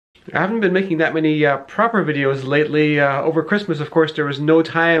I haven't been making that many proper videos lately. Over Christmas, of course, there was no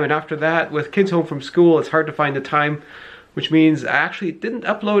time, and after that, with kids home from school, it's hard to find the time, which means I actually didn't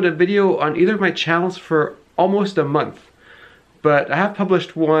upload a video on either of my channels for almost a month. But I have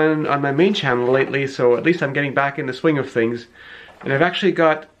published one on my main channel lately, so at least I'm getting back in the swing of things. And I've actually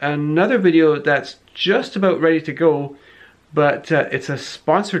got another video that's just about ready to go, but it's a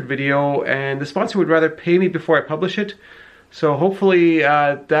sponsored video, and the sponsor would rather pay me before I publish it. So hopefully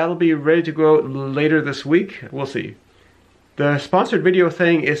that'll be ready to go out later this week. We'll see. The sponsored video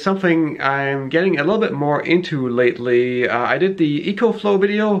thing is something I'm getting a little bit more into lately. I did the EcoFlow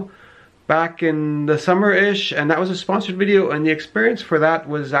video back in the summer-ish, and that was a sponsored video, and the experience for that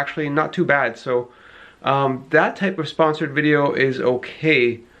was actually not too bad. So that type of sponsored video is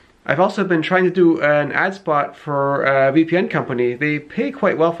okay. I've also been trying to do an ad spot for a VPN company. They pay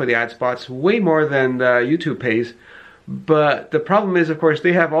quite well for the ad spots, way more than YouTube pays. But the problem is, of course,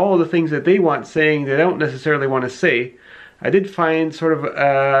 they have all the things that they want saying they don't necessarily want to say. I did find sort of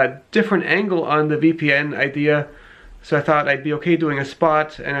a different angle on the VPN idea, so I thought I'd be okay doing a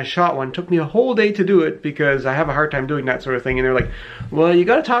spot, and I shot one. It took me a whole day to do it because I have a hard time doing that sort of thing, and they're like, well, you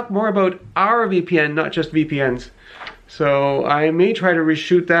gotta talk more about our VPN, not just VPNs. So I may try to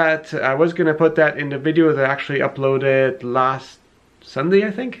reshoot that. I was gonna put that in the video that I actually uploaded last Sunday,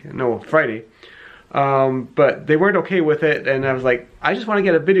 I think? No, Friday. But they weren't okay with it, and I was like, I just want to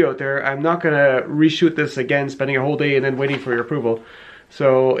get a video out there. I'm not going to reshoot this again, spending a whole day and then waiting for your approval.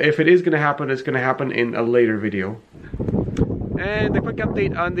 So if it is going to happen, it's going to happen in a later video. And a quick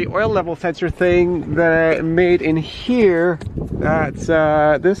update on the oil level sensor thing that I made in here. That's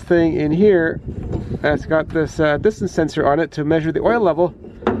this thing in here. It's got this distance sensor on it to measure the oil level.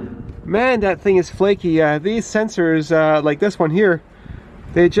 Man, that thing is flaky. These sensors, like this one here,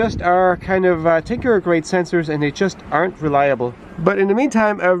 they just are kind of tinker grade sensors, and they just aren't reliable. But in the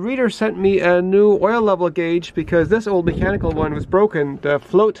meantime, a reader sent me a new oil level gauge because this old mechanical one was broken. The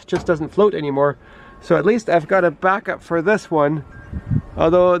float just doesn't float anymore. So at least I've got a backup for this one.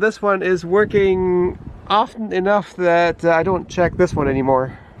 Although this one is working often enough that I don't check this one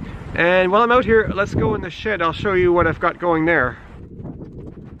anymore. And while I'm out here, let's go in the shed. I'll show you what I've got going there.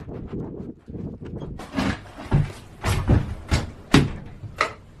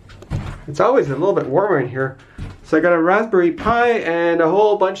 It's always a little bit warmer in here. So I got a Raspberry Pi and a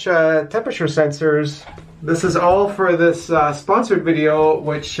whole bunch of temperature sensors. This is all for this sponsored video,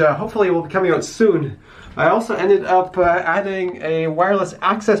 which hopefully will be coming out soon. I also ended up adding a wireless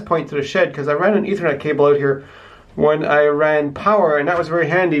access point to the shed because I ran an Ethernet cable out here when I ran power, and that was very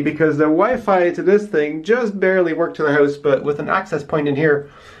handy because the Wi-Fi to this thing just barely worked to the house, but with an access point in here,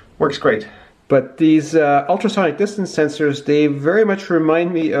 works great. But these ultrasonic distance sensors, they very much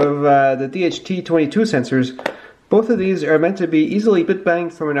remind me of the DHT22 sensors. Both of these are meant to be easily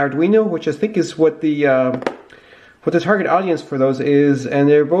bit-banged from an Arduino, which I think is what the target audience for those is, and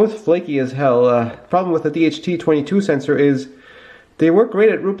they're both flaky as hell. Problem with the DHT22 sensor is they work great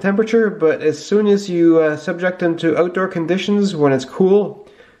at room temperature, but as soon as you subject them to outdoor conditions when it's cool,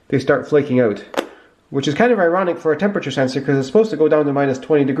 they start flaking out. Which is kind of ironic for a temperature sensor because it's supposed to go down to minus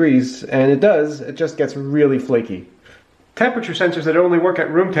 20 degrees, and it does, it just gets really flaky. Temperature sensors that only work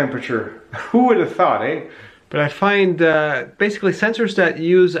at room temperature. Who would have thought, eh? But I find basically sensors that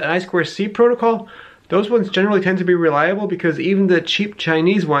use an I2C protocol, those ones generally tend to be reliable because even the cheap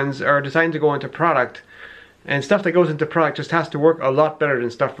Chinese ones are designed to go into product, and stuff that goes into product just has to work a lot better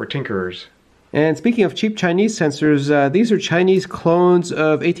than stuff for tinkerers. And speaking of cheap Chinese sensors, these are Chinese clones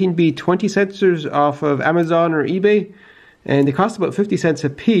of 18B20 sensors off of Amazon or eBay, and they cost about 50 cents a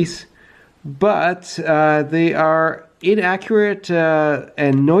piece, but they are inaccurate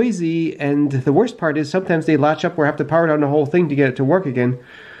and noisy, and the worst part is sometimes they latch up where I have to power down the whole thing to get it to work again.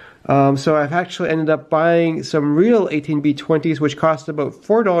 So I've actually ended up buying some real 18B20s, which cost about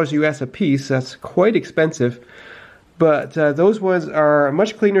 $4 US a piece. That's quite expensive. But those ones are a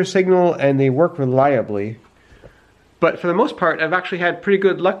much cleaner signal and they work reliably. But for the most part, I've actually had pretty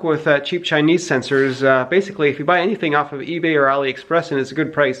good luck with cheap Chinese sensors. Basically, if you buy anything off of eBay or AliExpress and it's a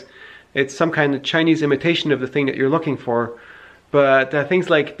good price, it's some kind of Chinese imitation of the thing that you're looking for. But things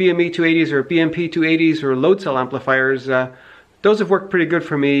like BME 280s or BMP 280s or load cell amplifiers, those have worked pretty good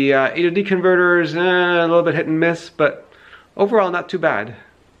for me. A to D converters, a little bit hit and miss, but overall not too bad.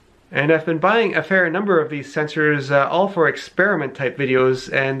 And I've been buying a fair number of these sensors, all for experiment type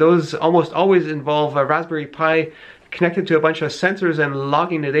videos, and those almost always involve a Raspberry Pi connected to a bunch of sensors and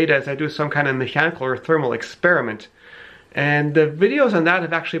logging the data as I do some kind of mechanical or thermal experiment. And the videos on that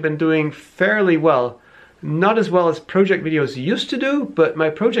have actually been doing fairly well. Not as well as project videos used to do, but my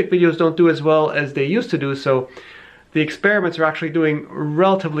project videos don't do as well as they used to do, so the experiments are actually doing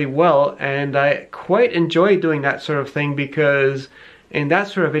relatively well, and I quite enjoy doing that sort of thing because in that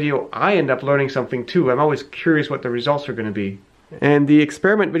sort of video I end up learning something too. I'm always curious what the results are going to be. And the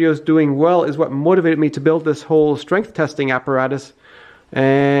experiment videos doing well is what motivated me to build this whole strength testing apparatus.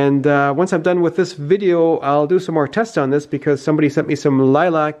 And once I'm done with this video, I'll do some more tests on this because somebody sent me some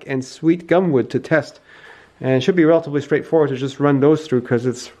lilac and sweet gumwood to test. And it should be relatively straightforward to just run those through because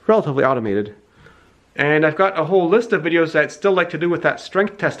it's relatively automated. And I've got a whole list of videos that I'd still like to do with that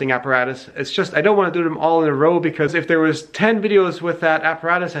strength testing apparatus. It's just I don't want to do them all in a row because if there was 10 videos with that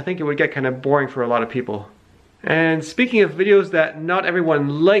apparatus, I think it would get kind of boring for a lot of people. And speaking of videos that not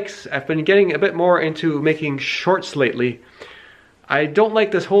everyone likes, I've been getting a bit more into making shorts lately. I don't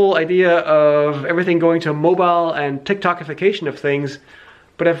like this whole idea of everything going to mobile and TikTokification of things,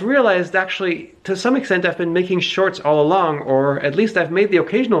 but I've realized actually to some extent I've been making shorts all along, or at least I've made the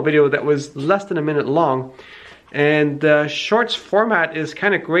occasional video that was less than a minute long. And the shorts format is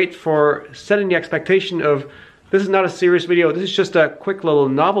kind of great for setting the expectation of this is not a serious video, this is just a quick little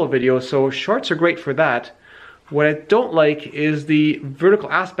novel video, so shorts are great for that. What I don't like is the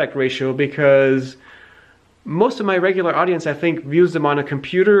vertical aspect ratio because most of my regular audience, I think, views them on a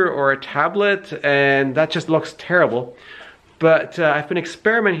computer or a tablet, and that just looks terrible. But I've been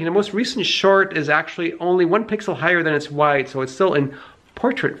experimenting. The most recent short is actually only 1 pixel higher than it's wide, so it's still in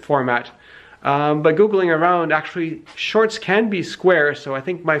portrait format. But Googling around, actually, shorts can be square, so I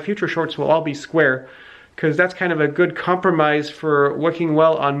think my future shorts will all be square, because that's kind of a good compromise for working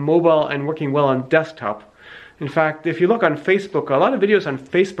well on mobile and working well on desktop. In fact, if you look on Facebook, a lot of videos on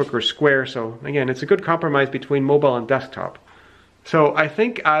Facebook are square, so again, it's a good compromise between mobile and desktop. So I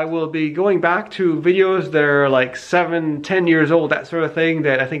think I will be going back to videos that are like 7, 10 years old, that sort of thing,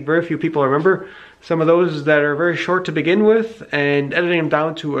 that I think very few people remember. Some of those that are very short to begin with, and editing them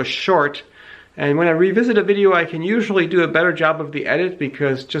down to a short. And when I revisit a video, I can usually do a better job of the edit,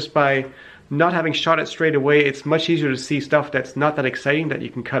 because just by not having shot it straight away, it's much easier to see stuff that's not that exciting that you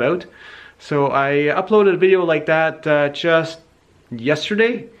can cut out. So I uploaded a video like that just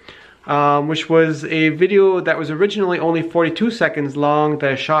yesterday, which was a video that was originally only 42 seconds long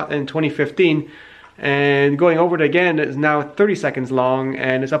that I shot in 2015, and going over it again is now 30 seconds long,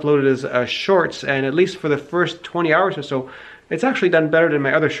 and it's uploaded as shorts, and at least for the first 20 hours or so, it's actually done better than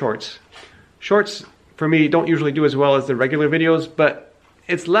my other shorts. Shorts, for me, don't usually do as well as the regular videos, but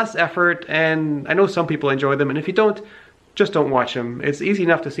it's less effort, and I know some people enjoy them, and if you don't, just don't watch them. It's easy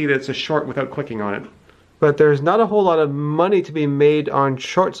enough to see that it's a short without clicking on it. But there's not a whole lot of money to be made on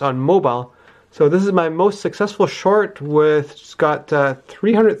shorts on mobile. So this is my most successful short, with it's got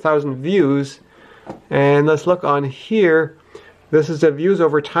 300,000 views. And let's look on here. This is the views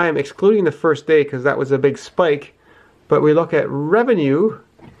over time, excluding the first day, because that was a big spike. But we look at revenue.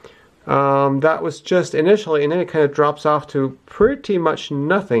 That was just initially, and then it kind of drops off to pretty much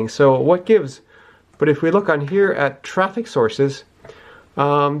nothing. So what gives? But if we look on here at traffic sources,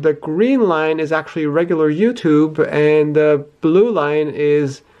 the green line is actually regular YouTube, and the blue line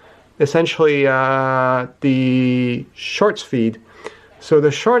is essentially the shorts feed. So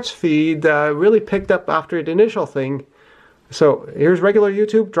the shorts feed really picked up after the initial thing. So here's regular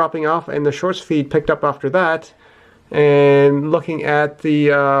YouTube dropping off, and the shorts feed picked up after that. And looking at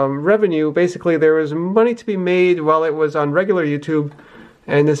the revenue, basically there was money to be made while it was on regular YouTube,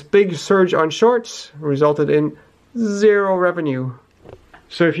 and this big surge on shorts resulted in 0 revenue.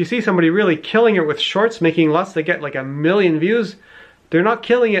 So if you see somebody really killing it with shorts, making lots, they get like 1 million views, they're not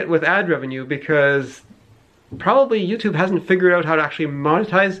killing it with ad revenue, because probably YouTube hasn't figured out how to actually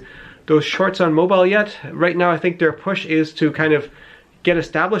monetize those shorts on mobile yet. Right now I think their push is to kind of get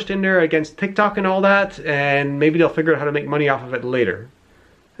established in there against TikTok and all that, and maybe they'll figure out how to make money off of it later.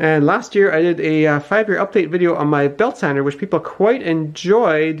 And last year I did a 5-year update video on my belt sander, which people quite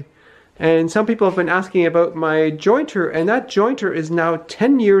enjoyed. And some people have been asking about my jointer, and that jointer is now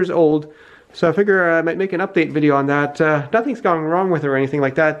 10 years old. So I figure I might make an update video on that. Nothing's gone wrong with it or anything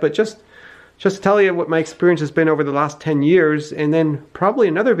like that, but just to tell you what my experience has been over the last 10 years. And then probably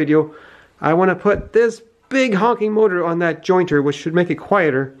another video, I want to put this big honking motor on that jointer, which should make it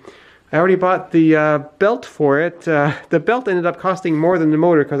quieter. I already bought the belt for it. The belt ended up costing more than the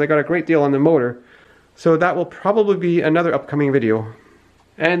motor because I got a great deal on the motor. So that will probably be another upcoming video.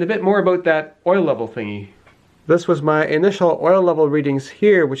 And a bit more about that oil level thingy. This was my initial oil level readings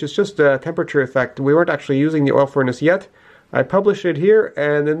here, which is just a temperature effect. We weren't actually using the oil furnace yet. I published it here,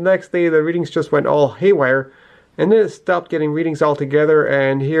 and the next day the readings just went all haywire. And then it stopped getting readings altogether,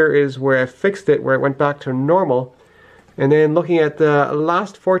 and here is where I fixed it, where it went back to normal. And then looking at the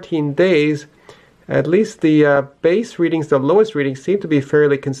last 14 days, at least the base readings, the lowest readings, seem to be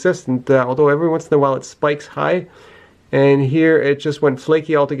fairly consistent, although every once in a while it spikes high. and here it just went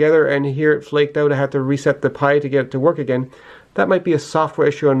flaky altogether, and here it flaked out. I had to reset the Pi to get it to work again. That might be a software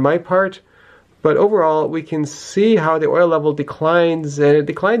issue on my part, but overall we can see how the oil level declines, and it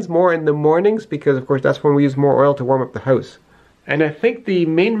declines more in the mornings because of course that's when we use more oil to warm up the house. And I think the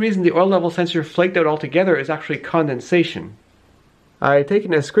main reason the oil level sensor flaked out altogether is actually condensation. I had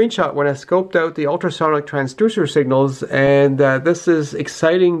taken a screenshot when I scoped out the ultrasonic transducer signals, and this is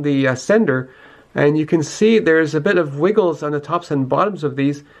exciting the sender, and you can see there's a bit of wiggles on the tops and bottoms of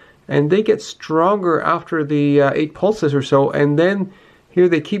these, and they get stronger after the 8 pulses or so, and then here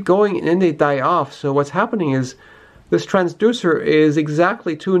they keep going and then they die off. So what's happening is this transducer is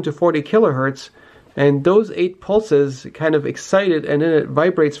exactly tuned to 40 kilohertz, and those 8 pulses kind of excite it, and then it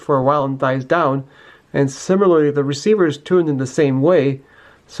vibrates for a while and dies down. And similarly, the receiver is tuned in the same way,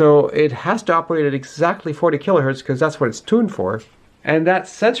 so it has to operate at exactly 40 kilohertz because that's what it's tuned for. And that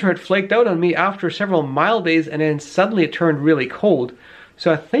sensor had flaked out on me after several mild days, and then suddenly it turned really cold.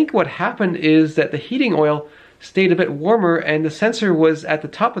 So I think what happened is that the heating oil stayed a bit warmer, and the sensor was at the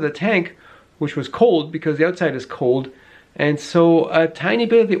top of the tank, which was cold because the outside is cold. And so a tiny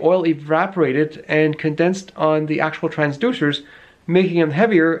bit of the oil evaporated and condensed on the actual transducers, making them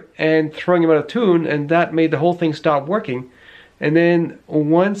heavier and throwing them out of tune, and that made the whole thing stop working. And then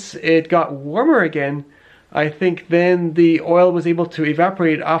once it got warmer again, I think then the oil was able to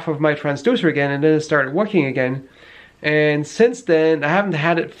evaporate off of my transducer again, and then it started working again. And since then, I haven't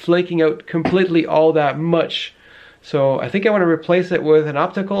had it flaking out completely all that much. So I think I want to replace it with an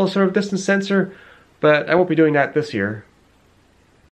optical sort of distance sensor, but I won't be doing that this year.